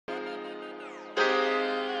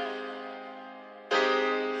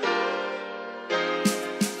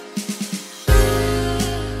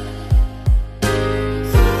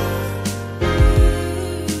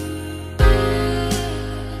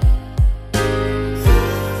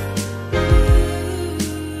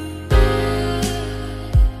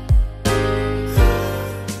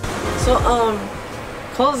So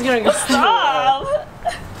Cole's gonna go. Stop.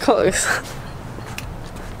 Cole's.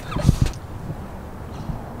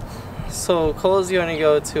 So Cole's gonna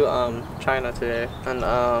go to China today, and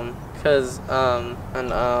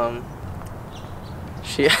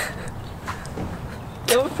she. You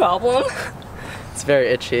have a problem? It's very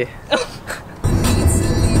itchy.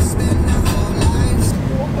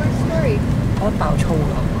 What story? 我爆粗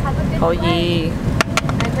啊！可以。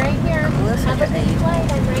I'm right here. Have a good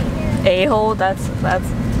flight. I'm right here. A-hole, that's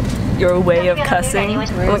your way of cussing. Oh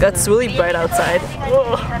my god, it's really bright outside.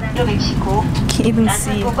 Ugh. Can't even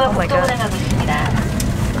see. Oh my god.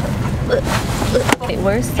 Wait,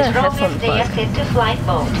 where's the headphone plug?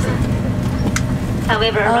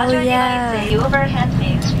 However, Roger denies the overhead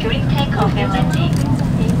mix during takeoff and landing.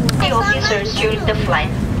 The officers during the flight.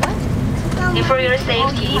 And for your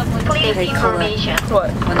safety, please information.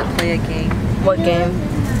 What? Wanna play a game? What game?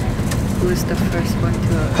 Who's the first one to?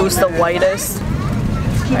 Who's the whitest?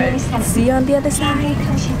 Alright, see you on the other side.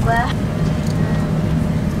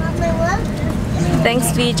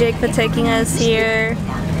 Thanks VJ for taking us here,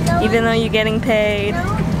 even though you're getting paid.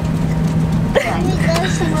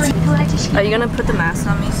 Are you gonna put the mask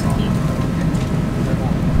on me, Suki?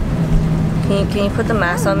 Can you put the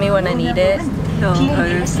mask on me when I need it? No,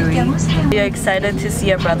 other three. Are you excited to see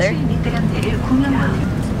your brother? Thank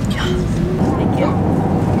you.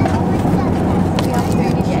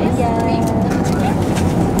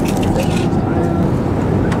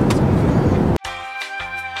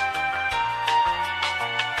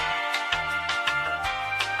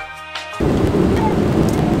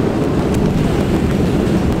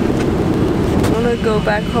 I'm gonna go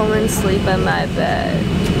back home and sleep in my bed.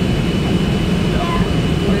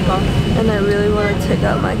 And I really want to take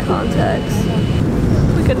out my contacts.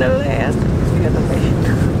 We're gonna land. We're gonna land.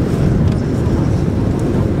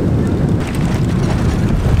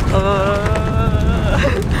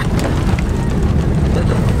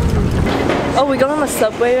 Oh, we going on the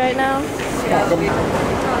subway right now?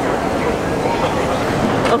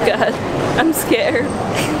 Oh god, I'm scared.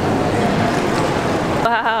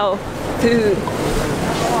 Wow, dude.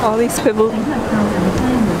 All these people.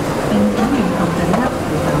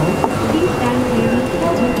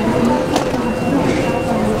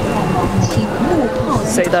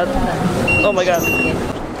 Say that. Oh my god.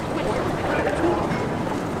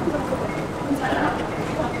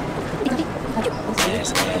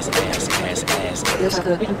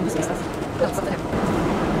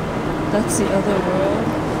 That's the other world.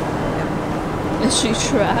 Is she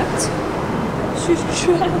trapped? She's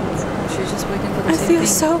trapped. She's just waiting for the I same feel thing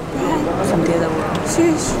so bad. from the other world.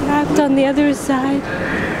 She's trapped on the other side.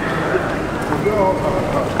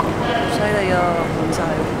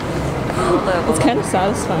 It's kind of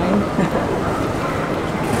satisfying.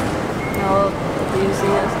 No, do you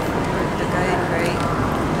see us? The guy in gray.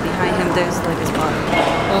 Behind him there's like his body.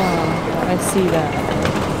 Oh, I see that.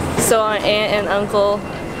 So our aunt and uncle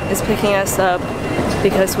is picking us up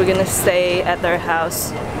because we're gonna stay at their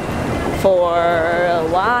house for a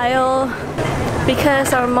while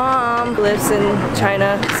because our mom lives in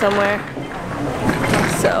China somewhere.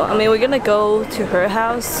 So, I mean, we're gonna go to her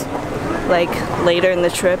house like later in the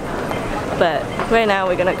trip, but right now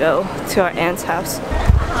we're gonna go to our aunt's house.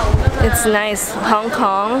 It's nice. Hong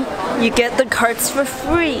Kong, you get the carts for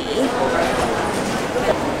free.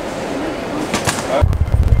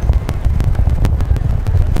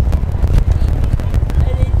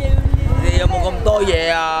你有冇咁多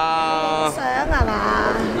嘢啊？想係嘛？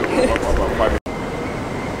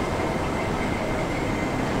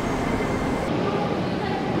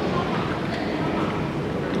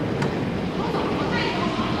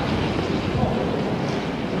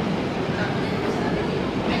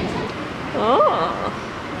 Oh.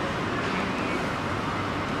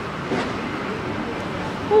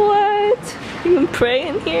 What? You can pray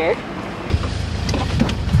in here?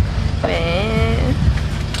 Man.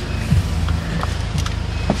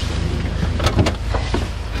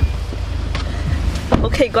好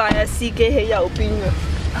奇怪啊，司機喺右邊啊。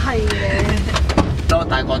係嘅。攞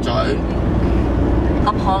大角咀。咁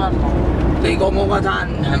可能冇。你講嗰間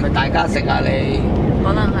係咪大家食啊？你？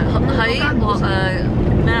可能係喺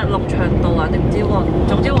咩龍翔道啊？定唔知喎？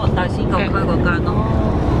總之黃大仙舊區嗰間咯。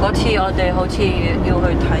嗰次我哋好似要去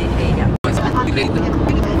睇戲啊。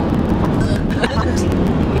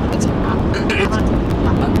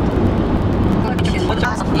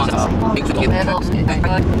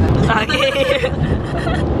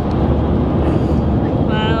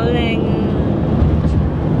貓令。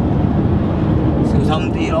小心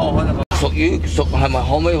啲咯，可能係咪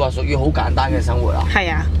可唔可以話屬於好簡單嘅生活啊？係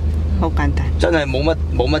啊，好簡單。真係冇乜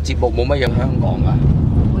節目，冇乜嘢香港㗎。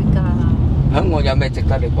會㗎。香港有咩值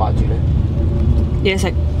得你掛住咧？嘢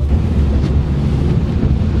食。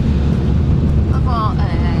不過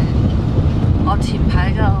我前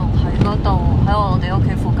排就喺嗰度喺我哋屋企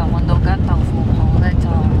附近揾到間豆腐鋪咧，就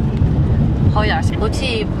開廿食，好似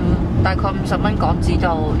大概50蚊港紙就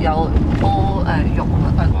有煲肉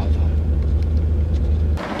啦。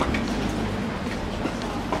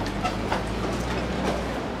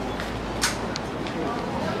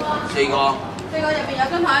4個。4個入邊有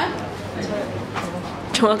金牌？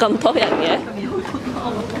仲有咁多人嘅？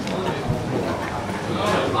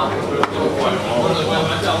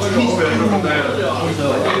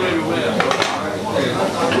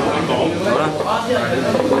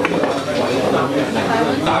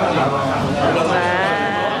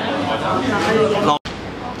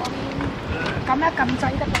撳一撳掣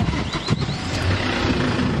得啦，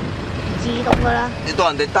自動噶啦。你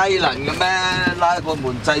當人哋低能嘅咩？拉個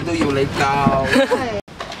門掣都要你教。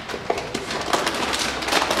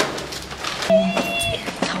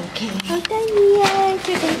好得意啊！佢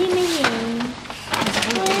哋啲乜嘢？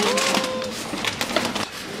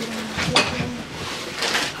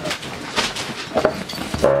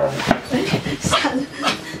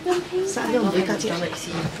散咗唔會家姐，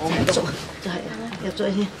我唔捉，就係入咗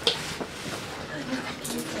去先。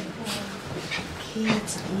茄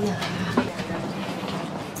子啊！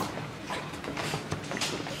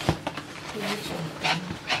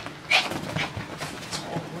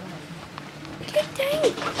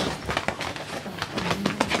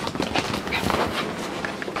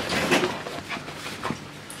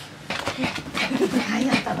係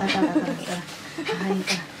啊，得啦，係得，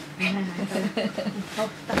好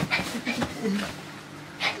得。